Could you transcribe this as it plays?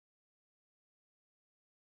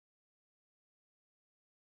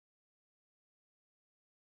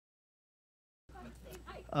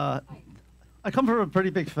Uh, I come from a pretty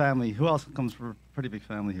big family. Who else comes from a pretty big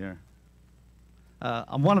family here?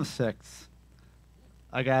 I'm one of six.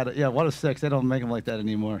 I got it. Yeah, one of six. They don't make them like that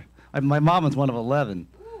anymore. My mom is one of 11.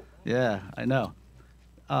 Yeah, I know.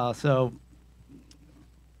 So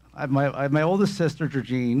I have my oldest sister,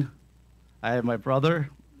 Georgine. I have my brother.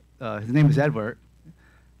 His name is Edward.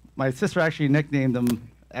 My sister actually nicknamed him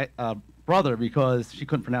Brother because she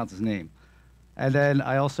couldn't pronounce his name. And then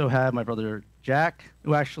I also have my brother Jack,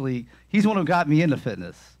 who actually, he's the one who got me into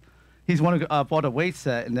fitness. He's the one who bought a weight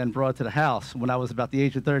set and then brought it to the house. When I was about the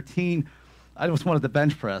age of 13, I just wanted to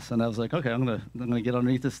bench press, and I was like, okay, I'm gonna get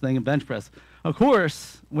underneath this thing and bench press. Of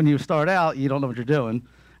course, when you start out, you don't know what you're doing.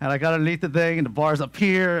 And I got underneath the thing, and the bar's up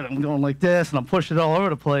here, and I'm going like this, and I'm pushing it all over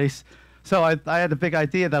the place. So I had a big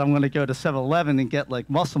idea that I'm gonna go to 7-Eleven and get like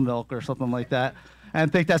muscle milk or something like that,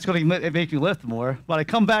 and think that's gonna make you lift more. But I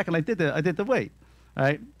come back and I did the weight,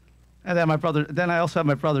 right? And then I also have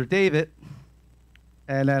my brother David,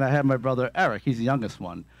 and then I have my brother Eric. He's the youngest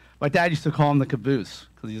one. My dad used to call him the caboose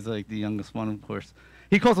because he's like the youngest one, of course.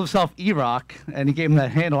 He calls himself E-Rock, and he gave him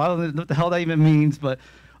that handle. I don't know what the hell that even means, but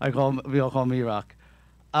we all call him E-Rock.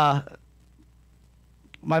 My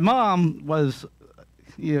mom was,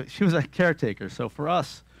 she was a caretaker. So for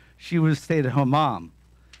us, she was a stay-at-home mom.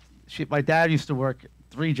 My dad used to work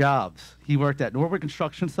 3 jobs. He worked at Norwood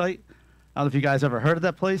Construction Site. I don't know if you guys ever heard of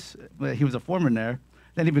that place, but he was a foreman there.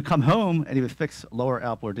 Then he would come home and he would fix lower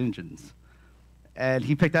outboard engines. And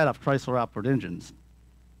he picked that up, Chrysler outboard engines.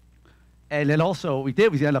 And then also what we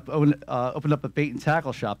did was we ended up opened up a bait and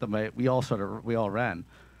tackle shop that we all ran.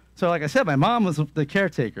 So like I said, my mom was the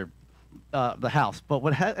caretaker, the house. But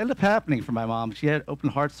what ended up happening for my mom, she had open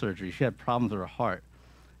heart surgery. She had problems with her heart.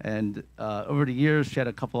 And over the years, she had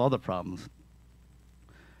a couple other problems.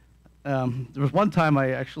 There was one time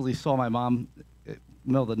I actually saw my mom in the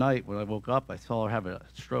middle of the night when I woke up. I saw her have a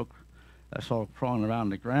stroke. I saw her crawling around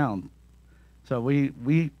the ground. So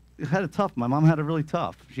we had it tough. My mom had it really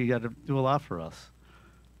tough. She had to do a lot for us.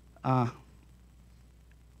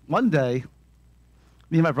 One day,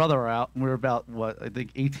 me and my brother were out, and we were about, I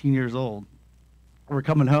think 18 years old. We were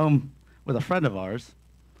coming home with a friend of ours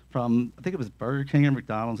from, I think it was Burger King or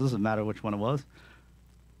McDonald's. It doesn't matter which one it was.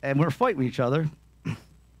 And we were fighting each other.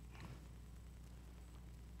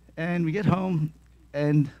 And we get home,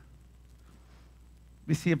 and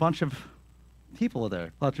we see a bunch of people there,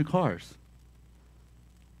 a bunch of cars.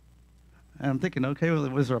 And I'm thinking, okay,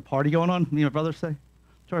 was there a party going on? Me and my brother say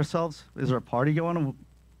to ourselves, is there a party going on?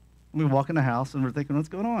 We walk in the house, and we're thinking, what's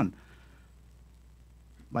going on?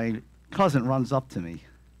 My cousin runs up to me,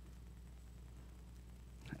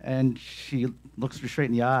 and she looks me straight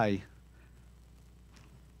in the eye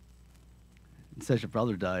and says, your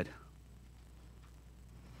brother died.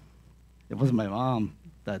 It wasn't my mom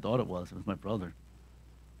that I thought it was my brother.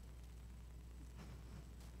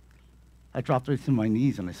 I dropped right to my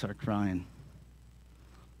knees and I started crying.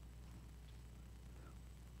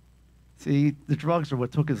 See, the drugs are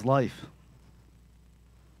what took his life.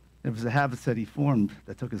 It was the habits that he formed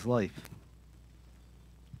that took his life.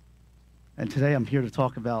 And today I'm here to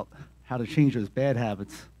talk about how to change those bad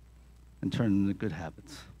habits and turn them into good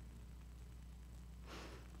habits.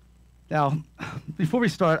 Now, before we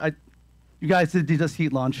start, you guys did just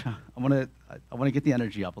eat lunch. I want to get the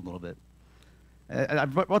energy up a little bit. I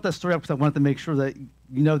brought that story up because I wanted to make sure that you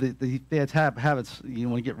know that the bad habits, you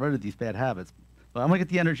want to get rid of these bad habits. But I'm going to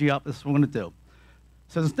get the energy up. This is what we're going to do.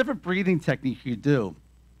 So there's different breathing techniques you do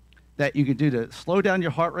that you can do to slow down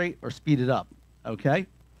your heart rate or speed it up, okay?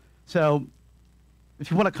 So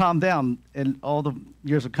if you want to calm down, in all the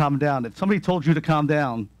years of calming down, if somebody told you to calm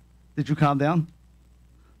down, did you calm down?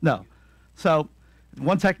 No. So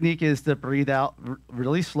one technique is to breathe out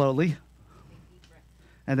really slowly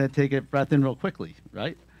and then take a breath in real quickly,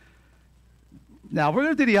 right? Now, we're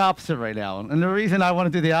going to do the opposite right now. And the reason I want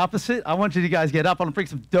to do the opposite, I want you guys to get up. I want to bring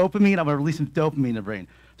some dopamine. I'm going to release some dopamine in the brain.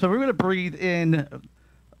 So we're going to breathe in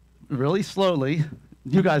really slowly.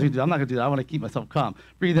 You guys can do that. I'm not going to do that. I want to keep myself calm.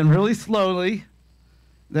 Breathe in really slowly,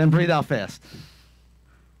 then breathe out fast.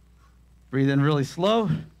 Breathe in really slow,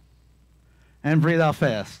 and breathe out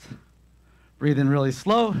fast. Breathe in really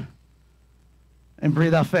slow, and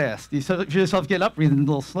breathe out fast. You feel yourself get up, breathe in a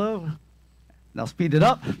little slow. Now speed it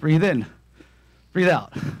up, breathe in. Breathe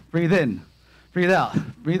out, breathe in, breathe out,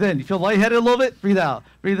 breathe in. You feel lightheaded a little bit? Breathe out,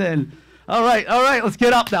 breathe in. All right, let's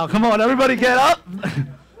get up now. Come on, everybody get up.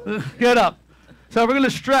 Get up. So we're going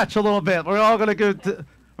to stretch a little bit. We're all going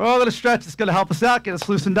to stretch. It's going to help us out, get us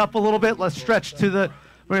loosened up a little bit. Let's stretch we're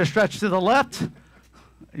going to stretch to the left.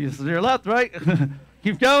 To your left, right?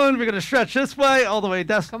 Keep going. We're going to stretch this way, all the way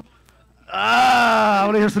down. I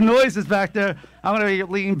want to hear some noises back there. I'm going to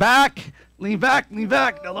lean back, lean back, lean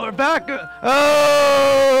back. Now lower back.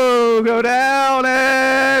 Oh, go down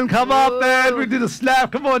and come up and we do the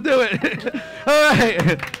snap. Come on, do it. All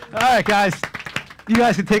right, guys. You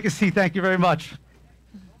guys can take a seat. Thank you very much.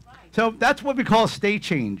 So that's what we call a state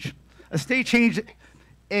change. A state change,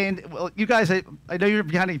 and well, you guys, I know you're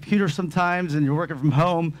behind a computer sometimes and you're working from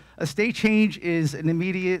home. A state change is an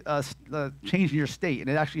immediate change in your state, and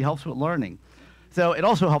it actually helps with learning. So it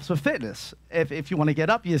also helps with fitness. If you want to get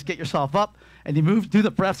up, you just get yourself up and you do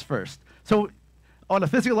the breaths first. So on a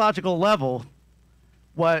physiological level,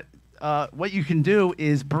 what you can do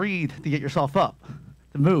is breathe to get yourself up,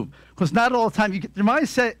 to move. Because not all the time, you get your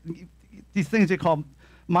mindset, these things they call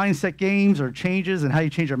mindset games or changes and how you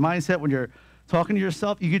change your mindset when you're talking to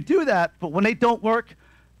yourself. You could do that, but when they don't work,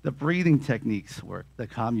 the breathing techniques work that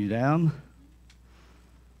calm you down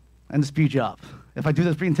and speed you up. If I do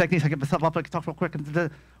those breathing techniques, I get myself up, I can talk real quick,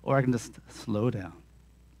 or I can just slow down,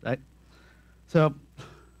 right? So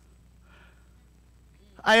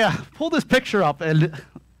I pulled this picture up, and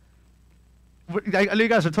I know you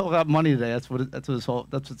guys are talking about money today. That's what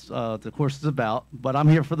the course is about. But I'm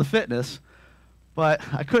here for the fitness. But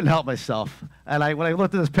I couldn't help myself. And when I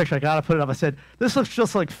looked at this picture, I got to put it up. I said, this looks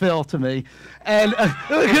just like Phil to me. And, and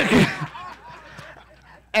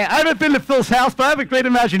I haven't been to Phil's house, but I have a great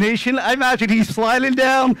imagination. I imagine he's sliding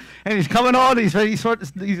down, and he's coming on. He's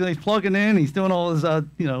plugging in. He's doing all his,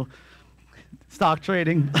 stock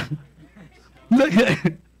trading.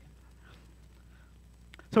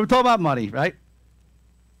 So we're talking about money, right?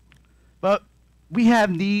 But we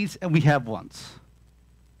have needs and we have wants.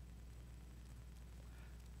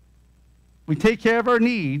 We take care of our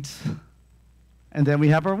needs, and then we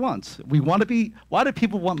have our wants. Why do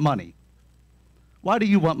people want money? Why do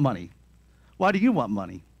you want money? Why do you want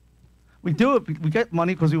money? We do it, we get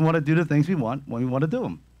money because we want to do the things we want when we want to do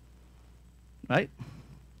them, right?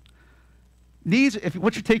 Needs,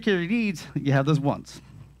 once you take care of your needs, you have those wants.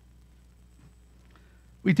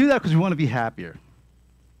 We do that because we want to be happier.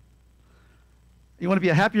 You want to be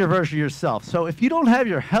a happier version of yourself. So if you don't have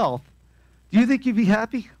your health, do you think you'd be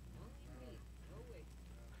happy?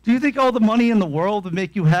 Do you think all the money in the world would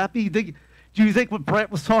make you happy? Do you think what Brett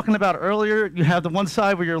was talking about earlier, you have the one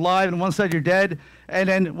side where you're alive and one side you're dead, and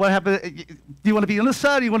then what happens? Do you want to be on this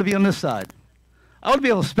side or do you want to be on this side? I want to be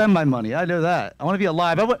able to spend my money. I know that. I want to be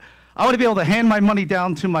alive. I want to be able to hand my money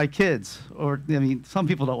down to my kids. Or, I mean, some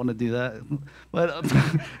people don't want to do that. But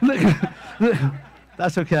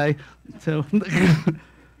that's okay. So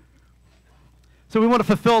we want a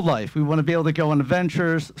fulfilled life. We want to be able to go on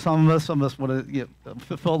adventures. Some of us want to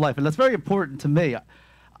fulfill life. And that's very important to me.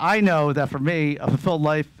 I know that for me, a fulfilled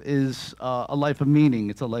life is a life of meaning.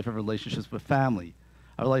 It's a life of relationships with family,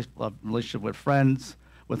 a relationship with friends,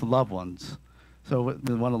 with loved ones. So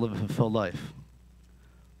we want to live a fulfilled life.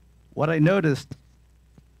 What I noticed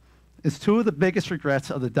is two of the biggest regrets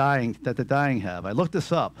of the dying have. I looked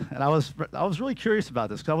this up, and I was really curious about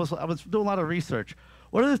this because I was doing a lot of research.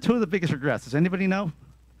 What are the two of the biggest regrets? Does anybody know?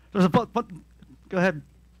 There's go ahead.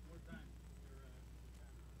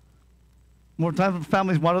 More time with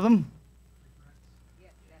family is one of them?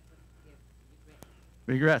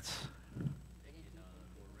 Regrets.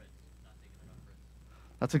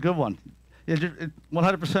 That's a good one. You're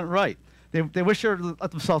 100% right. They wish they would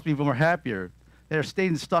let themselves be more happier. They're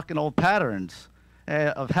staying stuck in old patterns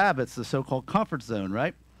of habits, the so-called comfort zone,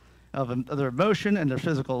 right? Of their emotion and their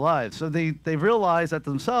physical lives. So they realized that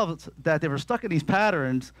themselves that they were stuck in these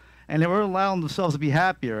patterns and they were allowing themselves to be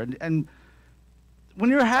happier. And when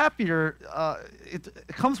you're happier, it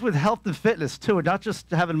comes with health and fitness too, and not just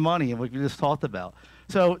having money and what we just talked about.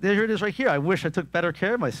 So here it is right here. I wish I took better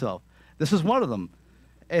care of myself. This is one of them.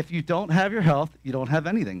 If you don't have your health, you don't have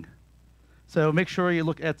anything. So make sure you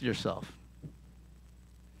look after yourself.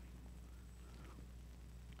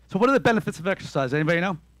 So what are the benefits of exercise? Anybody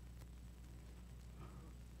know?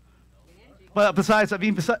 But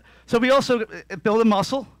so we also build a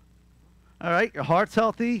muscle, all right? Your heart's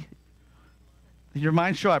healthy, your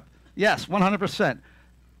mind's sharp. Yes, 100%.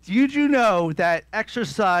 Did you know that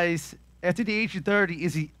exercise after the age of 30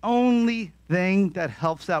 is the only thing that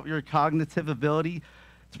helps out your cognitive ability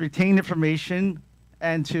to retain information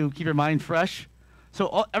and to keep your mind fresh?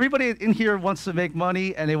 So everybody in here wants to make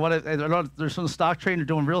money, and they're some stock trading, they're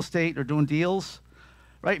doing real estate, they're doing deals,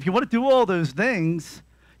 right? If you want to do all those things,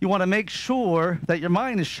 you want to make sure that your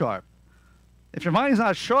mind is sharp. If your mind is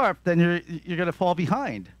not sharp, then you're going to fall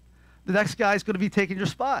behind. The next guy's going to be taking your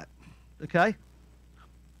spot, okay?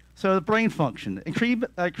 So the brain function,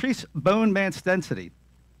 increase bone mass density.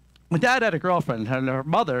 My dad had a girlfriend, and her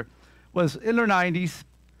mother was in her 90s,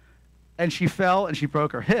 and she fell and she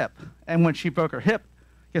broke her hip. And when she broke her hip,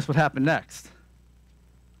 guess what happened next?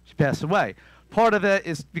 She passed away. Part of it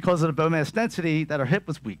is because of the bone mass density that her hip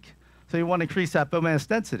was weak. So you want to increase that bone mass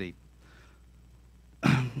density.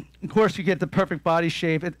 Of course, you get the perfect body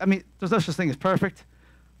shape. I mean, there's no such thing as perfect.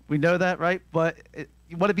 We know that, right? But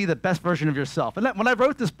you want to be the best version of yourself. And when I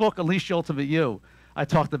wrote this book, Unleash the Ultimate You, I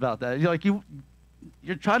talked about that.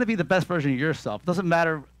 You're trying to be the best version of yourself. It doesn't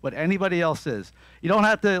matter what anybody else is. You don't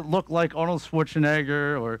have to look like Arnold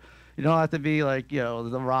Schwarzenegger, or you don't have to be like,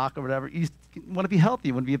 The Rock or whatever. You want to be healthy.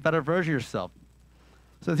 You want to be a better version of yourself.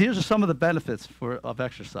 So here's are some of the benefits of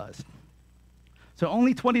exercise. So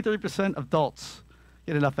only 23% of adults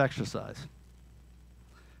get enough exercise.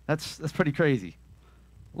 That's pretty crazy.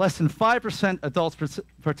 Less than 5% adults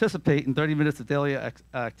participate in 30 minutes of daily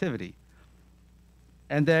activity.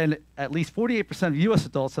 And then at least 48% of US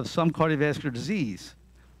adults have some cardiovascular disease.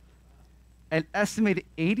 An estimated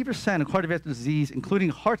 80% of cardiovascular disease, including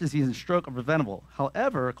heart disease and stroke, are preventable.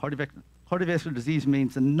 However, cardiovascular disease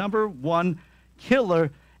remains the #1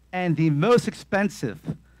 killer and the most expensive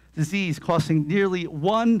disease, costing nearly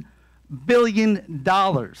 $1 billion.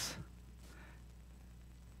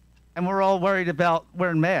 And we're all worried about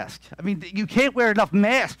wearing masks. I mean, you can't wear enough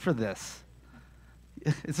masks for this.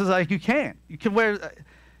 It's just like you can't. You can wear,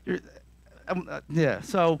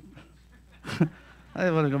 so I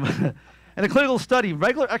don't want to go. In a clinical study,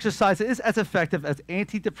 regular exercise is as effective as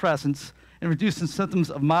antidepressants in reducing symptoms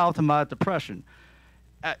of mild to moderate depression.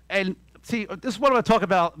 And see, this is what I talk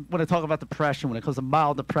about when I talk about depression, when it comes to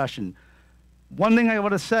mild depression. One thing I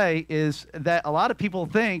want to say is that a lot of people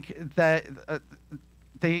think that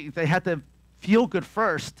they had to feel good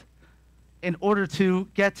first in order to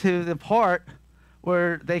get to the part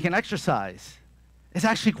where they can exercise. It's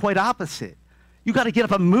actually quite opposite. You got to get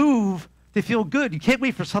up and move to feel good. You can't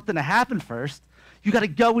wait for something to happen first. You got to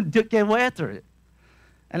go and get after it.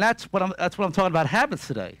 And that's what I'm talking about, habits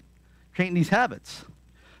today, creating these habits.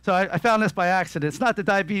 So I found this by accident. It's not the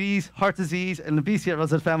diabetes, heart disease, and obesity that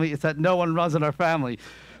runs in the family. It's that no one runs in our family.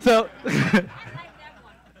 So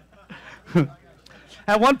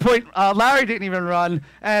at one point, Larry didn't even run,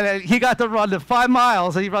 and he got to run to 5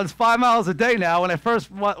 miles, and he runs 5 miles a day now. When I first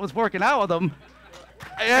was working out with him,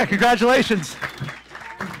 yeah, congratulations.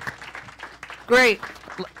 Great.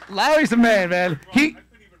 Larry's the man. He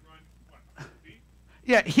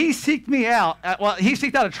seeked me out. He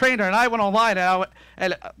seeked out a trainer, and I went online,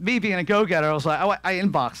 and me being a go-getter, I was like, I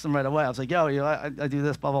inboxed him right away. I was like, I do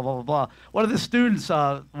this, blah, blah, blah, blah, blah. One of the students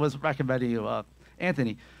was recommending you,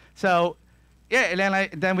 Anthony. So, yeah,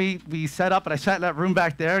 and then we set up, and I sat in that room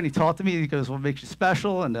back there, and he talked to me. He goes, what makes you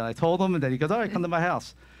special? And then I told him, and then he goes, all right, come to my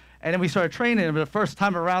house. And then we started training, and the first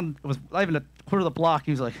time around, it was not even a quarter of the block.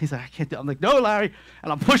 He's like, I can't do it. I'm like, no, Larry.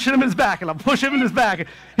 And I'm pushing him in his back, and I'm pushing him in his back. And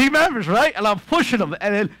he remembers, right? And I'm pushing him.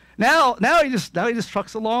 And then now he just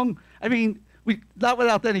trucks along. I mean, not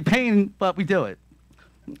without any pain, but we do it.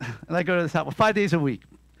 And I go to this house 5 days a week.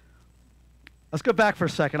 Let's go back for a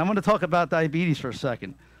second. I want to talk about diabetes for a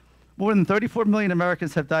second. More than 34 million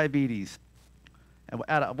Americans have diabetes. And 1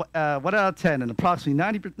 out of 10, and approximately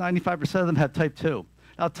 95% of them have type 2.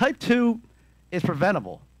 Now, type 2 is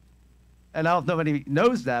preventable. And I don't know if nobody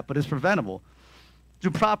knows that, but it's preventable.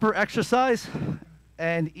 Do proper exercise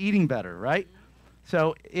and eating better, right?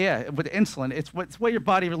 So, yeah, with insulin, it's the way your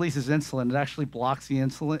body releases insulin. It actually blocks the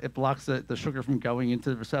insulin. It blocks the sugar from going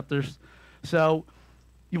into the receptors. So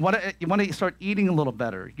you want to start eating a little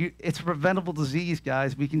better. It's a preventable disease,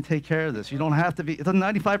 guys. We can take care of this. You don't have to be.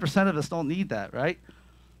 95% of us don't need that, right?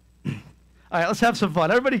 All right, let's have some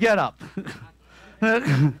fun. Everybody get up.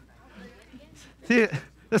 See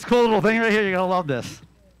this cool little thing right here? You're going to love this.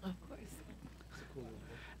 Of course.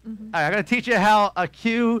 All right, I'm going to teach you how a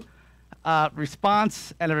cue,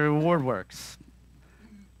 response, and a reward works.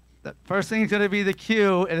 The first thing is going to be the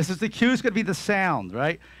cue, and the cue is going to be the sound,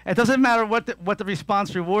 right? And it doesn't matter what the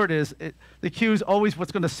response reward is. The cue is always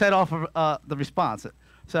what's going to set off the response.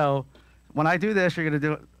 So when I do this, you're going to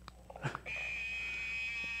do it.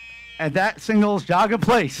 And that signals jog in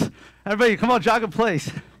place. Everybody, come on, jog in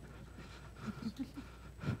place.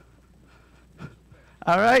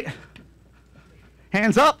 All right.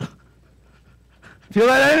 Hands up. Feel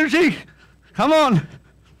that energy? Come on.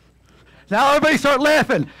 Now everybody start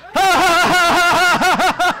laughing.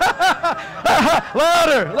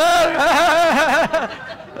 Louder, louder.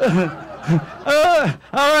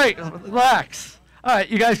 All right, relax. All right,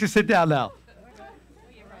 you guys can sit down now.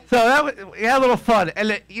 So we had a little fun,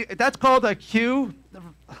 and that's called a cue,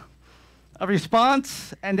 a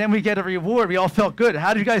response, and then we get a reward. We all felt good.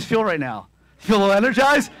 How do you guys feel right now? Feel a little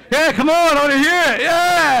energized? Yeah, come on, I want to hear it.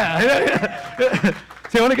 Yeah.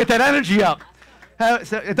 So you want to get that energy up.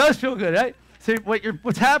 So it does feel good, right? So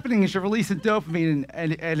what's happening is you're releasing dopamine,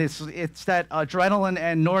 and it's that adrenaline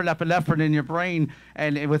and norepinephrine in your brain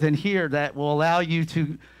and within here that will allow you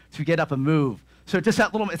to get up and move. So just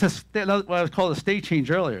that little, what I was called a state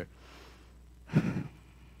change earlier. Get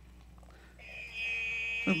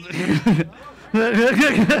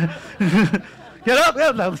up!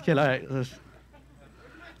 No, let's get all right.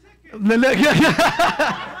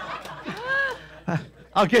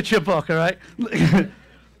 I'll get you a book, all right?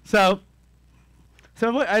 So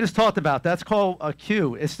what I just talked about, that's called a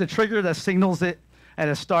cue. It's the trigger that signals it, and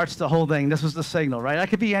it starts the whole thing. This was the signal, right? That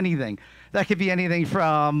could be anything. That could be anything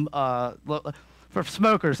from, for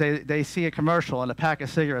smokers, they see a commercial and a pack of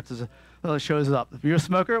cigarettes shows up. Were you a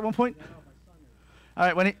smoker at one point?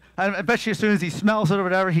 All right, I bet you as soon as he smells it or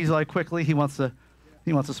whatever, he's like quickly, he wants to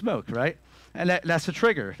smoke, right? And that's the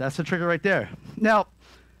trigger. That's the trigger right there. Now,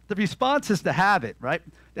 the response is the habit, right?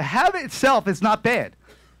 The habit itself is not bad.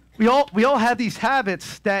 We all have these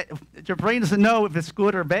habits that your brain doesn't know if it's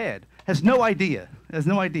good or bad. Has no idea. Has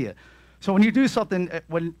no idea. So when you do something,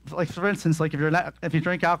 like for instance, like if you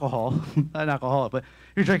drink alcohol, not an alcoholic, but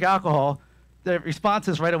if you drink alcohol, the response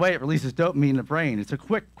is right away. It releases dopamine in the brain. It's a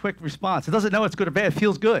quick response. It doesn't know it's good or bad. It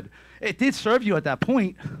feels good. It did serve you at that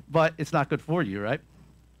point, but it's not good for you, right?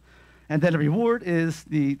 And then the reward is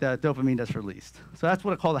the dopamine that's released. So that's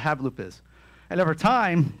what I call the habit loop is. And over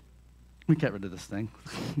time, we get rid of this thing.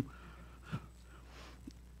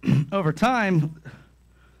 Over time,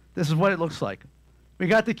 this is what it looks like. We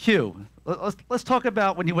got the cue. Let's talk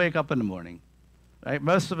about when you wake up in the morning, right?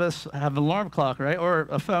 Most of us have an alarm clock, right? Or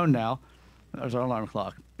a phone now. There's our alarm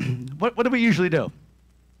clock. What do we usually do?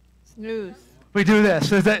 Snooze. We do this.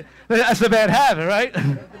 That's a bad habit, right?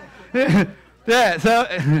 Yeah. So,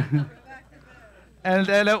 and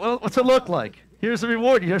what's it look like? Here's the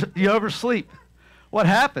reward. You oversleep. What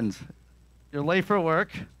happens? You're late for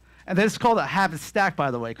work, and then it's called a habit stack,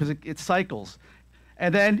 by the way, because it cycles.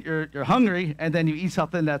 And then you're hungry, and then you eat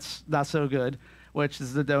something that's not so good, which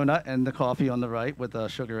is the donut and the coffee on the right with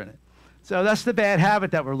sugar in it. So that's the bad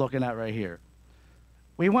habit that we're looking at right here.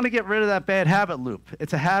 We want to get rid of that bad habit loop.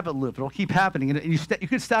 It's a habit loop. It'll keep happening. And you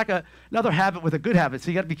could stack another habit with a good habit,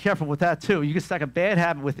 so you got to be careful with that too. You could stack a bad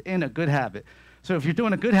habit within a good habit. So if you're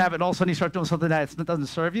doing a good habit and all of a sudden you start doing something that doesn't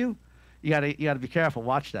serve you, you got to be careful.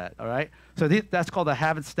 Watch that, all right? So that's called a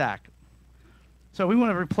habit stack. So we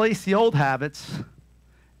want to replace the old habits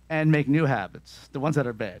and make new habits, the ones that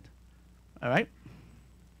are bad, all right?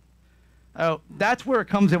 Oh, that's where it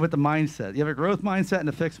comes in with the mindset. You have a growth mindset and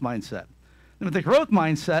a fixed mindset. And with the growth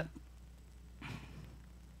mindset,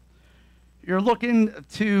 you're looking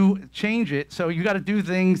to change it, so you got to do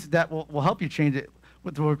things that will help you change it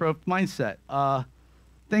with the growth mindset.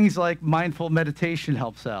 Things like mindful meditation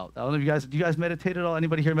helps out. I don't know if do you guys meditate at all?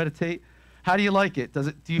 Anybody here meditate? How do you like it?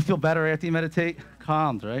 Do you feel better after you meditate?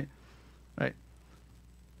 Calmed, right? Right.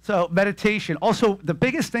 So meditation. Also, the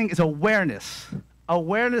biggest thing is awareness.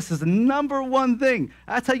 Awareness is the #1 thing.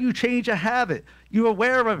 That's how you change a habit. You're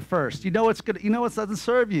aware of it first. You know it's good. You know it doesn't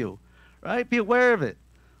serve you, right? Be aware of it.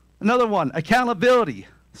 Another one, accountability.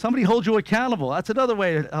 Somebody holds you accountable. That's another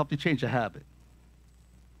way to help you change a habit.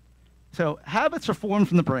 So habits are formed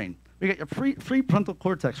from the brain. We got your prefrontal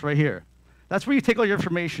cortex right here. That's where you take all your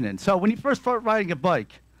information in. So when you first start riding a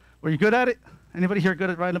bike, were you good at it? Anybody here good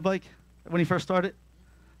at riding a bike when you first started?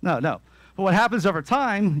 No. But what happens over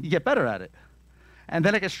time, you get better at it. And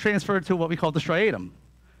then it gets transferred to what we call the striatum.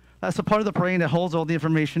 That's the part of the brain that holds all the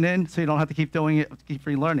information in, so you don't have to keep doing it, keep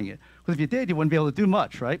relearning it. Because if you did, you wouldn't be able to do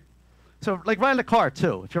much, right? So like riding a car,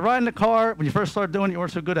 too. If you're riding a car, when you first started doing it, you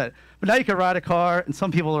weren't so good at it. But now you can ride a car, and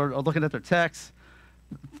some people are looking at their texts.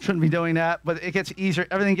 Shouldn't be doing that, but it gets easier.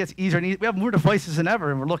 Everything gets easier and easier. We have more devices than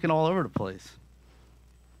ever, and we're looking all over the place.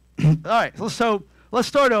 All right, so let's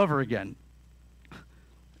start over again.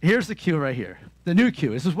 Here's the cue right here, the new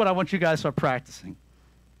cue. This is what I want you guys to start practicing.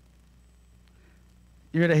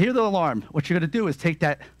 You're going to hear the alarm. What you're going to do is take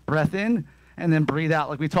that breath in and then breathe out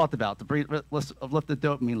like we talked about, to lift the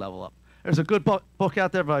dopamine level up. There's a good book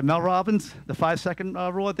out there by Mel Robbins, the 5-second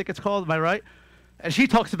rule, I think it's called. Am I right? And she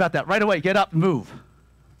talks about that right away. Get up and move.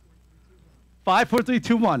 5, 4, 3,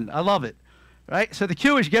 2, 1. I love it. Right? So the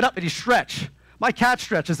cue is you get up and you stretch. My cat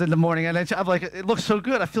stretches in the morning, and I'm like, it looks so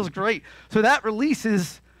good. It feels great. So that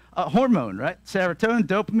releases a hormone, right? Serotonin,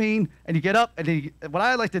 dopamine, and you get up, and what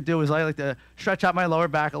I like to do is I like to stretch out my lower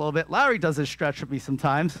back a little bit. Larry does this stretch with me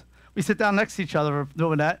sometimes. We sit down next to each other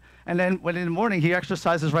doing that, and then when in the morning, he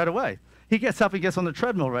exercises right away. He gets up, he gets on the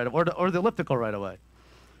treadmill right away, or the elliptical right away.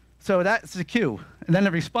 So that's the cue. And then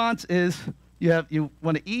the response is you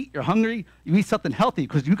want to eat, you're hungry, you eat something healthy,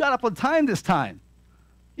 because you got up on time this time.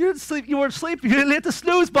 You didn't sleep. You weren't sleeping. You didn't hit the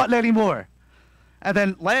snooze button anymore. And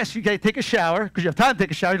then last, you take a shower because you have time to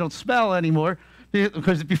take a shower. You don't smell anymore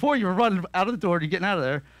because before you were running out of the door, you're getting out of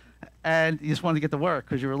there, and you just wanted to get to work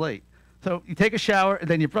because you were late. So you take a shower and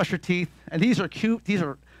then you brush your teeth. And these are cute.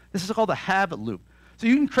 This is called a habit loop. So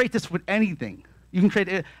you can create this with anything. You can create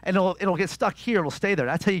it, and it'll get stuck here. It'll stay there.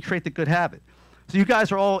 That's how you create the good habit. So you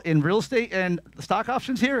guys are all in real estate and stock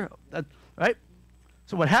options here, right?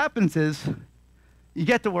 So what happens is you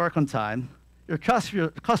get to work on time. Your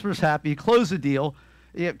customer's happy. You close the deal.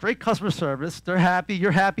 You have great customer service. They're happy.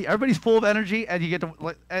 You're happy. Everybody's full of energy, and you get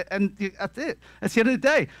to, that's it. That's the end of the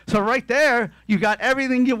day. So right there, you got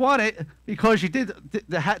everything you wanted because you did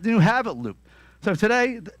the new habit loop. So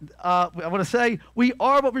today, I want to say we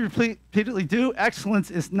are what we repeatedly do. Excellence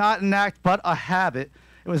is not an act, but a habit.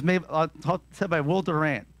 It was said by Will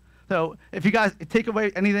Durant. So if you guys take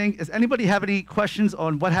away anything, does anybody have any questions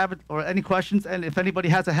on what habit or any questions? And if anybody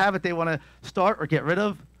has a habit they want to start or get rid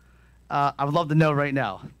of, I would love to know right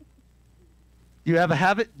now. Do you have a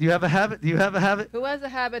habit? Do you have a habit? Do you have a habit? Who has a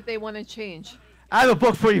habit they want to change? I have a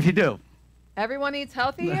book for you if you do. Everyone eats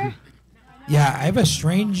healthy here? Yeah, I have a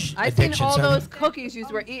strange I've seen addiction. all those cookies you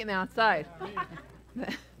were eating outside.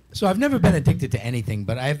 So I've never been addicted to anything,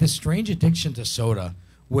 but I have this strange addiction to soda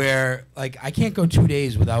where, like, I can't go 2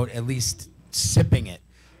 days without at least sipping it.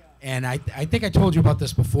 And I think I told you about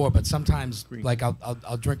this before, but sometimes, like,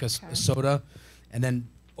 I'll drink a soda and then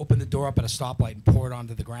open the door up at a stoplight and pour it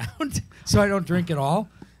onto the ground so I don't drink at all.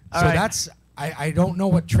 So that's, I don't know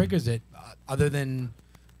what triggers it other than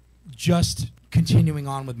just continuing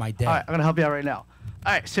on with my day. All right, I'm gonna help you out right now.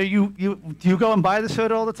 All right, so do you go and buy the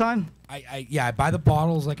soda all the time? Yeah, I buy the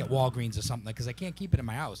bottles like at Walgreens or something because I can't keep it in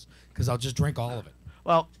my house because I'll just drink all of it.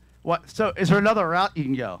 Well, so is there another route you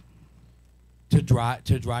can go? To drive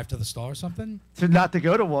to the store or something? Not to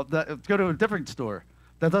go to go to a different store.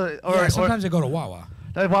 Sometimes I go to Wawa.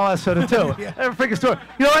 Wawa soda too. Yeah. Every freaking store.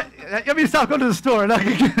 You know what? Let me stop going to the store.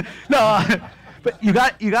 But you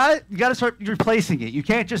got to start replacing it. You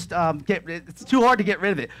can't just it's too hard to get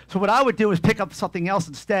rid of it. So what I would do is pick up something else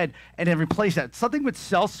instead and then replace that. Something with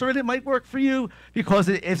seltzer in it might work for you because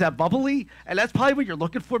it is that bubbly, and that's probably what you're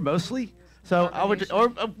looking for mostly. So I would, or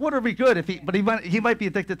water would be good but he might be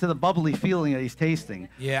addicted to the bubbly feeling that he's tasting.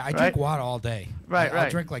 Yeah, I drink water all day. I'll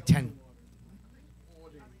drink like 10.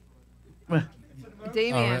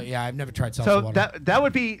 Damien. Yeah, I've never tried seltzer water. So that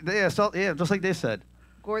would be just like they said.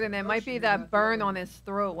 Gordon, it might be that burn on his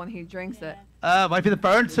throat when he drinks it. Might be the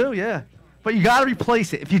burn too, yeah. But you got to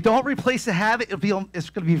replace it. If you don't replace the habit, it's going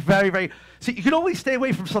to be very, very. See, you can only stay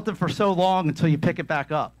away from something for so long until you pick it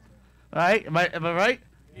back up. All right? Am I right?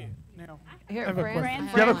 Yeah. Now, Here, I have a Fran. question.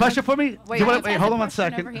 Do you have a question for me? Wait, hold on one question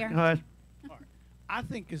second. over here. Go ahead. I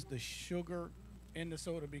think it's the sugar in the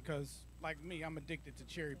soda because, like me, I'm addicted to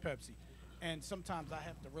cherry Pepsi, and sometimes I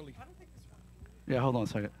have to really. Yeah, hold on a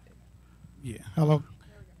second. Yeah. Hello.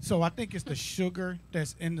 So I think it's the sugar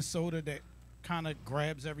that's in the soda that kind of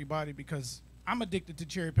grabs everybody because I'm addicted to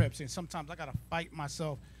cherry Pepsi, and sometimes I gotta fight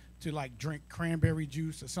myself to like drink cranberry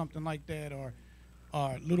juice or something like that, or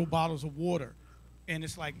little bottles of water, and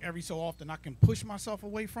it's like every so often I can push myself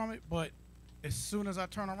away from it, but as soon as I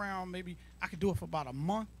turn around, maybe I could do it for about a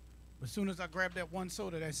month. But as soon as I grab that one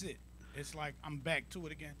soda, that's it. It's like I'm back to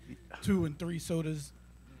it again. 2 and 3 sodas.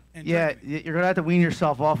 And Yeah, drinking. you're gonna have to wean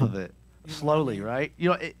yourself off of it slowly, right? You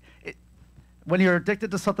know, when you're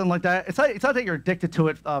addicted to something like that, it's not that you're addicted to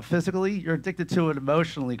it physically. You're addicted to it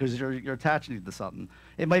emotionally because you're attaching it to something.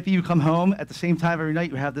 It might be you come home at the same time every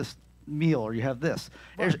night. You have this meal or you have this.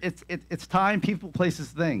 Right. It's time, people, places,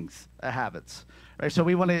 things, habits, right? So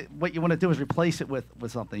what you want to do is replace it with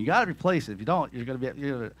something. You got to replace it. If you don't, you're gonna have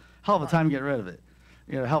a hell of a time getting rid of it.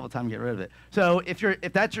 A hell of a time to get rid of it. So if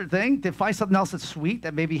that's your thing, then find something else that's sweet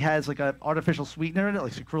that maybe has like an artificial sweetener in it,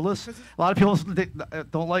 like sucralose. A lot of people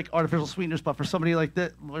don't like artificial sweeteners, but for somebody like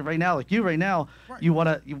that right now, like you right now, Right. you're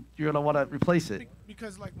gonna want to replace it.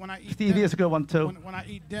 Because like when I eat Stevia dinner, is a good one too. When I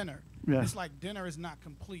eat dinner, Yeah. it's like dinner is not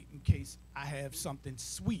complete in case I have something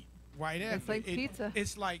sweet right after. It's like pizza.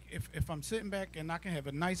 It's like if I'm sitting back and I can have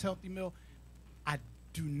a nice healthy meal, I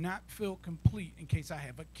do not feel complete in case I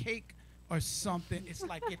have a cake or something. It's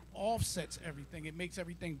like it offsets everything. It makes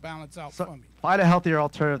everything balance out for me. Find a healthier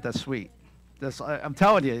alternative that's sweet. I'm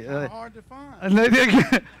telling you. Not hard to find. All Not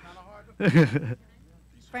hard to find.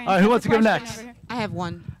 right, who wants to go next? I have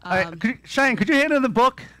one. Right, Cheyenne, could you hand in the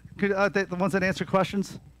book? The ones that answer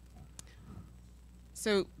questions.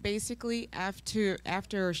 So basically,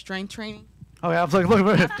 after strength training, Oh yeah, I was like,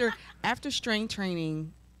 look. after strength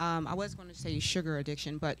training, I was going to say sugar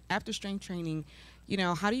addiction, but after strength training,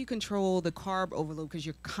 how do you control the carb overload because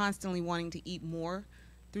you're constantly wanting to eat more?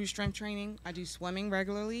 through strength training. I do swimming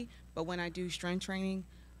regularly, but when I do strength training,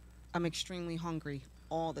 I'm extremely hungry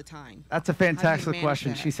all the time. That's a How do you fantastic manage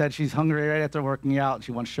question. that? She said she's hungry right after working out and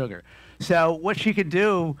she wants sugar. So what she could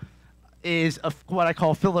do is what I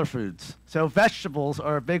call filler foods. So vegetables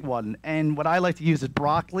are a big one, and what I like to use is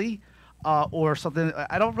broccoli or something.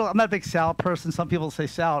 I'm not a big salad person. Some people say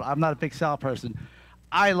salad. I'm not a big salad person.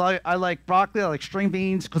 I like broccoli. I like string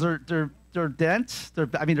beans because they're dense. They're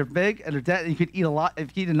big and they're dense. You could eat a lot.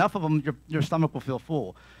 If you eat enough of them, your stomach will feel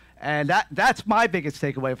full. And that's my biggest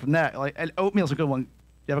takeaway from that. Like, and oatmeal's a good one.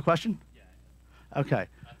 You have a question? Yeah. Okay.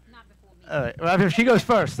 Not before me. All right. Well, she goes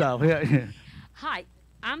first, though. Yeah. Hi,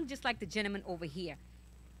 I'm just like the gentleman over here.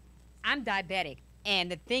 I'm diabetic,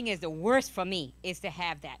 and the thing is, the worst for me is to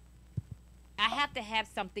have that. I have to have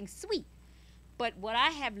something sweet. But what I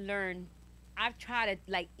have learned, I've tried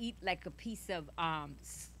to eat like a piece of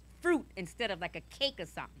fruit instead of like a cake or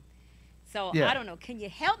something. So Yeah. I don't know. Can you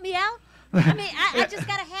help me out? I mean, I just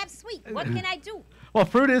gotta have sweet. What can I do? Well,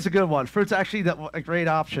 fruit is a good one. Fruit's actually a great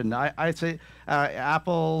option. I'd say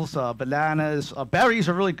apples, bananas, berries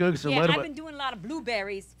are really good. 'Cause they're Yeah, loaded I've with- been doing a lot of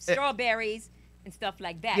blueberries, strawberries, and stuff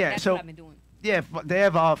like that. Yeah, That's so- what I've been doing. Yeah, they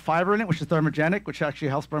have fiber in it, which is thermogenic, which actually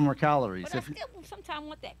helps burn more calories. But I still sometimes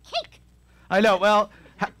want that cake. I know. Well,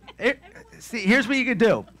 see, here's what you can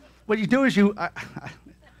do. What you do is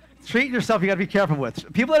treating yourself. You got to be careful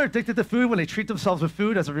with people that are addicted to food. When they treat themselves with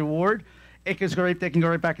food as a reward, they can go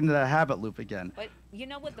right back into that habit loop again. But you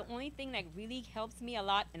know what? The only thing that really helps me a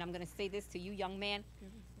lot, and I'm going to say this to you, young man,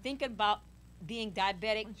 think about being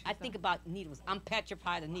diabetic. I think about needles. I'm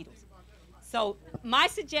petrified of needles. So my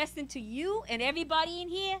suggestion to you and everybody in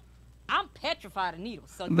here, I'm petrified of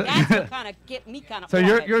needles. So that's what kind of get me kind of. So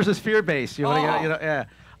yours is fear-based. You want to, yeah.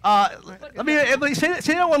 Let me say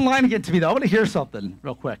that one line again to me, though. I want to hear something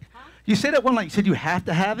real quick. You say that one line. You said you have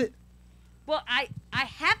to have it. Well, I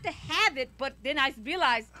have to have it, but then I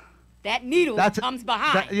realized that needle comes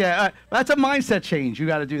behind. That's a mindset change you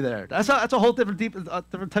got to do there. That's a whole different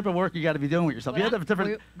different type of work you got to be doing with yourself. You have to have a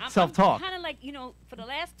different self-talk. I'm kind of like, for the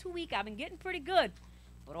last 2 weeks, I've been getting pretty good,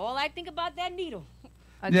 but all I think about that needle.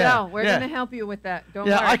 Adele, we're gonna help you with that. Don't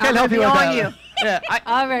worry. I can help you with that. You. Yeah,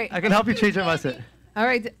 All right. I can help you change your mindset. All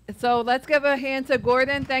right. So let's give a hand to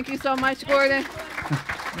Gordon. Thank you so much, Gordon.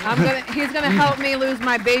 He's gonna help me lose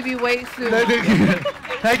my baby weight soon.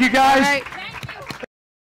 Thank you, guys. All right.